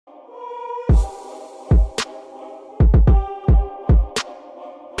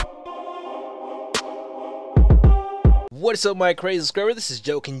What's up, my crazy subscriber? This is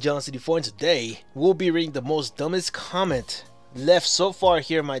Joking John 64, and today we'll be reading the most dumbest comment left so far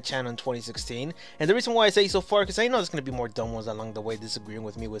here on my channel in 2016. And the reason why I say so far, because I know there's going to be more dumb ones along the way disagreeing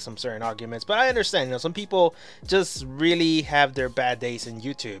with me with some certain arguments, but I understand, you know, some people just really have their bad days in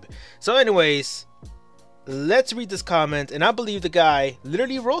YouTube. So anyways, let's read this comment, and I believe the guy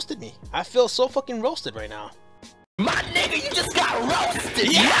literally roasted me. I feel so fucking roasted right now. My nigga, you just got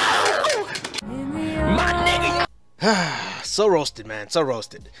roasted, yo! My nigga, So roasted, man, so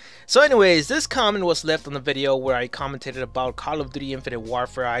roasted. So anyways, this comment was left on the video where I commented about Call of Duty Infinite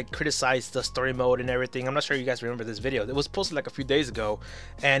Warfare. I criticized the story mode and everything. I'm not sure you guys remember this video. It was posted like a few days ago,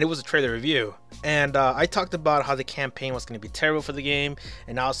 and it was a trailer review. And I talked about how the campaign was going to be terrible for the game,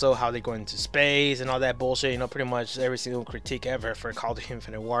 and also how they're going to space and all that bullshit. You know, pretty much every single critique ever for Call of Duty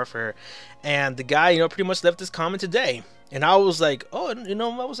Infinite Warfare. And the guy, you know, pretty much left this comment today. And I was like, oh, you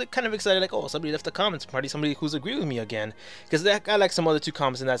know, I was like kind of excited, like, oh, somebody left a comment, probably somebody who's agreeing with me again, because I got like some other two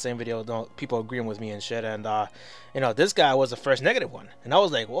comments in that same video, people agreeing with me and shit. And you know, this guy was the first negative one, and I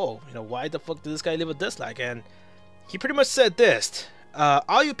was like, whoa, you know, why the fuck did this guy leave a dislike? And he pretty much said this: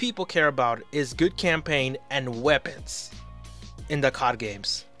 all you people care about is good campaign and weapons in the COD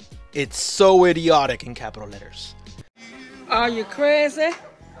games. It's so idiotic, in capital letters. Are you crazy?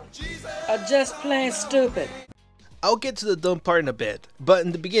 Or just plain stupid? I'll get to the dumb part in a bit, but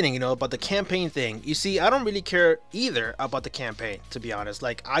in the beginning, you know, about the campaign thing, you see, I don't really care either about the campaign, to be honest.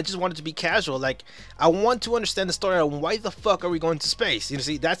 Like, I just want it to be casual. Like, I want to understand the story on why the fuck are we going to space. You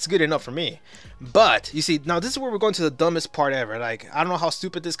see, that's good enough for me. But you see, now this is where we're going to the dumbest part ever. Like, I don't know how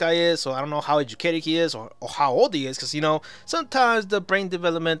stupid this guy is, or I don't know how educated he is, or how old he is, because, you know, sometimes the brain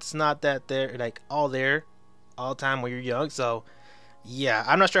development's not that there, like, all there all the time when you're young. So yeah,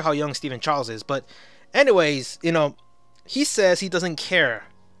 I'm not sure how young Stephen Charles is, but anyways, you know, he says he doesn't care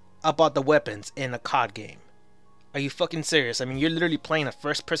about the weapons in a COD game. Are you fucking serious? I mean, you're literally playing a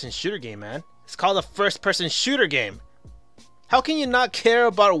first-person shooter game, man. It's called a first-person shooter game. How can you not care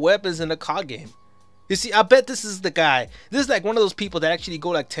about weapons in a COD game? You see, I bet this is the guy. This is like one of those people that actually go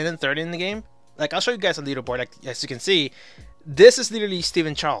like 10 and 30 in the game. Like, I'll show you guys on the leaderboard. Like, as you can see, this is literally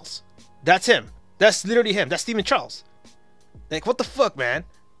Stephen Charles. That's him. That's literally him. That's Stephen Charles. Like, what the fuck, man?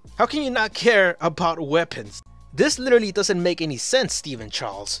 How can you not care about weapons? This literally doesn't make any sense, Stephen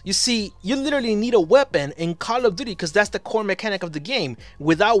Charles. You see, you literally need a weapon in Call of Duty because that's the core mechanic of the game.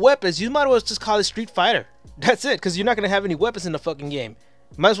 Without weapons, you might as well just call it Street Fighter. That's it, because you're not going to have any weapons in the fucking game.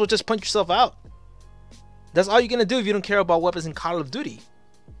 Might as well just punch yourself out. That's all you're going to do if you don't care about weapons in Call of Duty.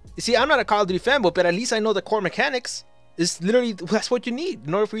 You see, I'm not a Call of Duty fanboy, but at least I know the core mechanics. It's literally, that's what you need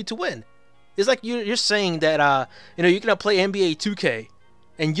in order for you to win. It's like you're saying that, you know, you're going to play NBA 2K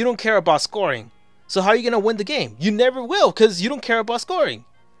and you don't care about scoring. So how are you going to win the game? You never will, because you don't care about scoring.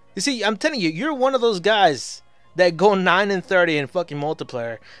 You see, I'm telling you, you're one of those guys that go 9 and 30 in fucking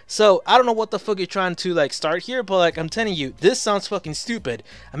multiplayer. So I don't know what the fuck you're trying to like start here, but like I'm telling you, this sounds fucking stupid.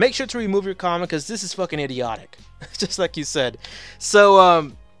 And make sure to remove your comment, because this is fucking idiotic. Just like you said.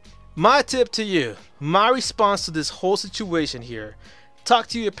 So my tip to you, my response to this whole situation here, talk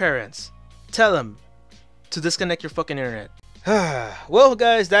to your parents. Tell them to disconnect your fucking internet. Well,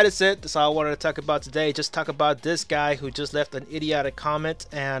 guys, that is it. That's all I wanted to talk about today. Just talk about this guy who just left an idiotic comment,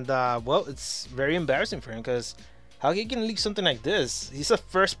 and well, it's very embarrassing for him, because how can you leak something like this? He's a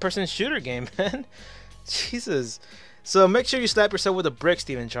first-person shooter game, man. Jesus. So make sure you slap yourself with a brick,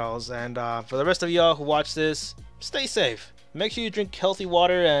 Stephen Charles. And for the rest of y'all who watch this, stay safe. Make sure you drink healthy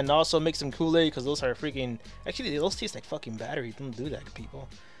water, and also make some Kool-Aid, because those are freaking... Actually, those taste like fucking battery. Don't do that, people.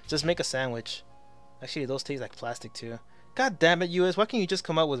 Just make a sandwich. Actually, those taste like plastic too. God damn it, US, why can't you just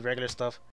come out with regular stuff?